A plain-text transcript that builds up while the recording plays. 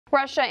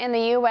Russia and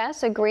the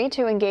U.S. agreed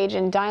to engage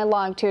in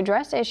dialogue to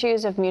address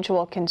issues of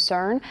mutual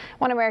concern.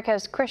 One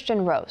America's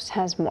Kristian Rouz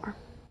has more.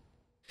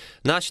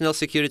 National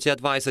Security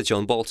Adviser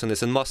John Bolton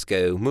is in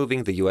Moscow,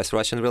 moving the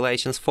US-Russian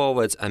relations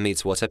forward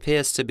amidst what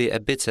appears to be a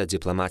bitter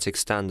diplomatic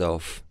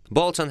standoff.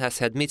 Bolton has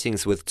had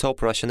meetings with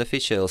top Russian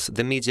officials,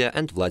 the media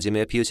and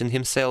Vladimir Putin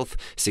himself,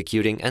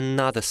 securing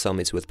another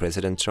summit with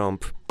President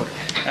Trump.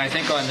 And I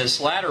think on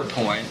this latter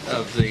point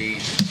of the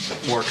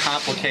more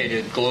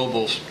complicated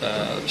global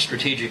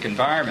strategic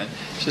environment,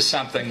 this is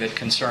something that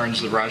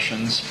concerns the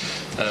Russians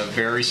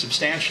very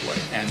substantially,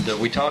 and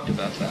we talked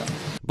about that.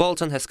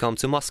 Bolton has come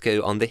to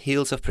Moscow on the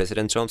heels of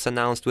President Trump's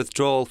announced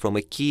withdrawal from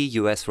a key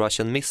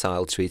US-Russian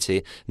missile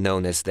treaty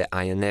known as the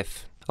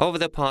INF. Over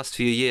the past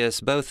few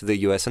years, both the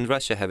US and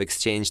Russia have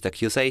exchanged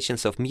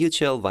accusations of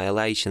mutual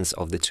violations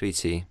of the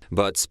treaty.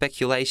 But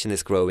speculation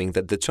is growing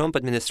that the Trump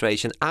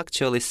administration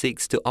actually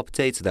seeks to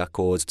update the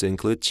accords to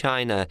include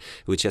China,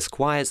 which has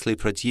quietly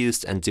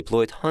produced and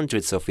deployed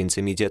hundreds of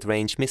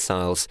intermediate-range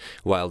missiles,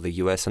 while the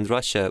US and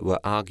Russia were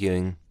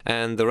arguing.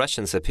 And the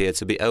Russians appear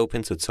to be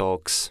open to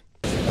talks.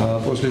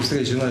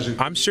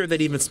 I'm sure that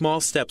even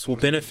small steps will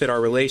benefit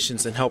our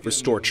relations and help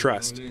restore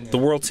trust. The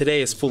world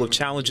today is full of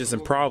challenges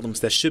and problems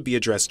that should be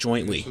addressed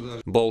jointly.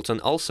 Bolton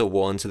also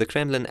warned the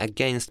Kremlin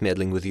against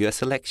meddling with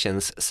US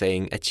elections,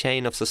 saying a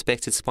chain of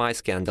suspected spy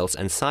scandals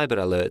and cyber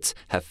alerts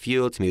have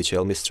fueled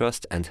mutual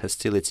mistrust and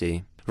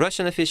hostility.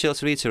 Russian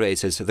officials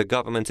reiterated the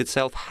government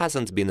itself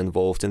hasn't been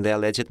involved in the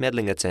alleged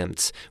meddling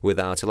attempts,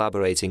 without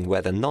elaborating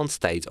whether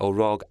non-state or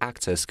rogue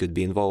actors could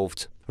be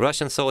involved.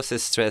 Russian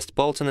sources stressed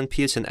Bolton and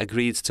Putin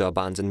agreed to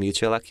abandon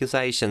mutual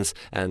accusations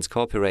and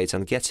cooperate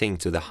on getting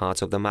to the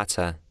heart of the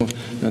matter.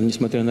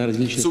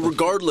 So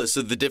regardless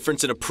of the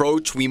difference in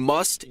approach, we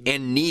must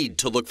and need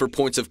to look for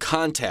points of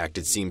contact,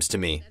 it seems to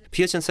me.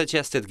 Putin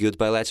suggested good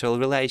bilateral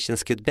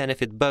relations could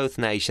benefit both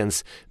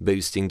nations,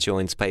 boosting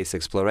joint space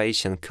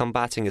exploration,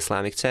 combating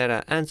Islamic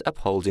terror and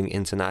upholding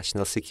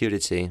international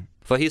security.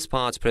 For his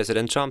part,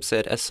 President Trump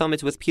said a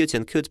summit with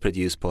Putin could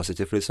produce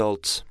positive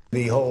results.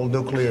 The whole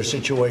nuclear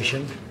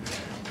situation,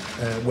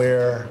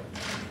 where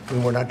we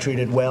were not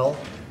treated well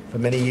for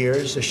many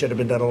years, this should have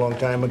been done a long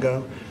time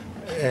ago.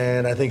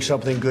 And I think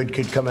something good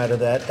could come out of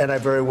that. And I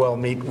very well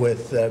meet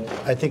with,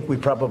 I think we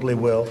probably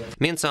will.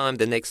 Meantime,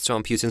 the next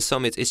Trump-Putin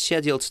summit is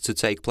scheduled to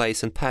take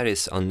place in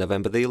Paris on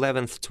November the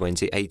 11th,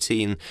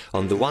 2018,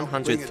 on the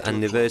 100th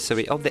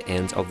anniversary of the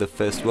end of the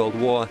First World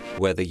War,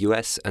 where the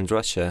US and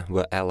Russia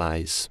were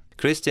allies.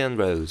 Kristian,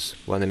 Rouz,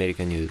 One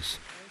American News.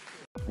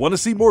 Want to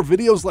see more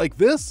videos like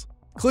this?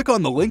 Click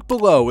on the link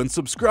below and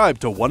subscribe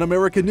to One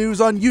American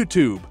News on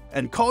YouTube,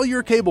 and call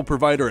your cable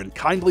provider and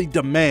kindly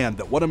demand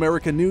that One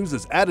American News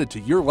is added to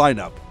your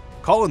lineup.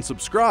 Call and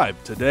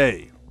subscribe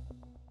today.